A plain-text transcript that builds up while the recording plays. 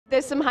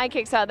There's some high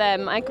kicks out there.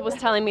 Michael was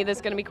telling me there's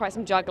going to be quite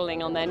some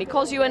juggling on there. And he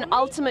calls you an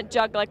ultimate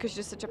juggler because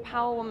you're such a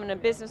power woman, a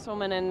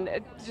businesswoman,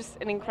 and just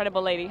an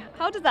incredible lady.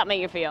 How does that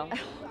make you feel?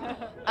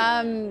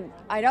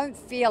 I don't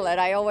feel it.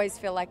 I always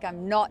feel like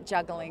I'm not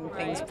juggling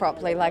things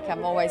properly. Like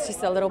I'm always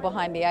just a little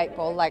behind the 8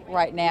 ball, like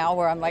right now,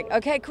 where I'm like,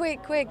 okay,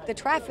 quick, the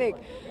traffic.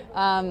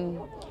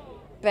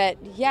 But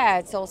yeah,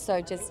 it's also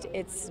just,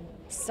 it's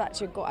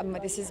such a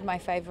this is my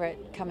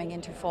favorite coming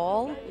into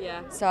fall.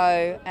 Yeah.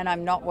 So, and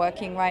I'm not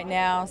working right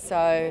now,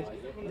 so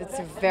it's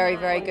a very,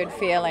 very good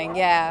feeling.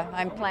 Yeah,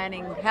 I'm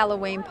planning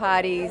Halloween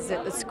parties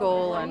at the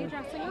school and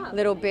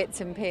little bits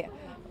and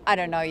I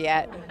don't know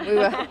yet.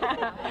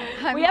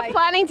 We have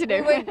planning to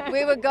do.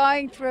 We were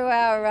going through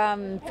our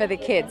for the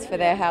kids for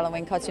their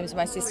Halloween costumes.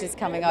 My sister's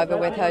coming over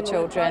with her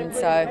children,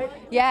 so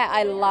yeah,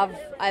 I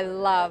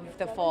love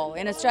the fall.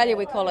 In Australia,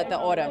 we call it the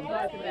autumn.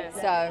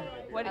 So.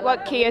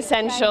 What key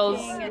essentials?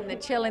 And the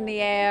chill in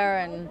the air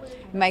and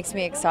makes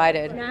me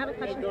excited. Now I have a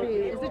question for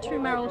you. Is it true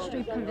Meryl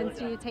Streep convinced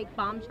you to take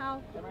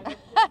Bombshell?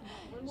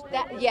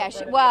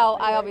 Well,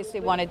 I obviously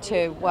wanted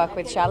to work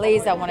with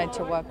Charlize. I wanted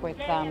to work with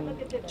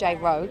Jay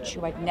Roach,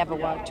 who I'd never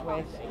worked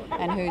with,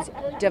 and who's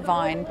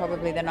divine,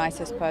 probably the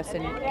nicest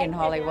person in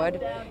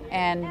Hollywood.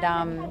 And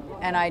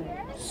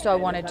I so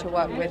wanted to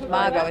work with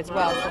Margot as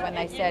well. So when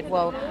they said,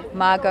 well,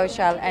 Margot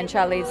and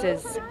Charlize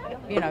is,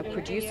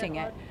 producing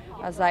it,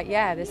 I was like,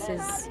 yeah, this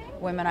is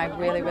women I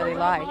really, really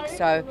like.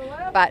 So,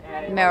 but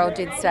Meryl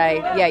did say,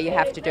 yeah, you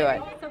have to do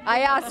it. I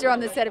asked her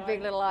on the set of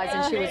Big Little Lies,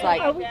 and she was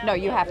like, no,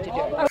 you have to do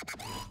it.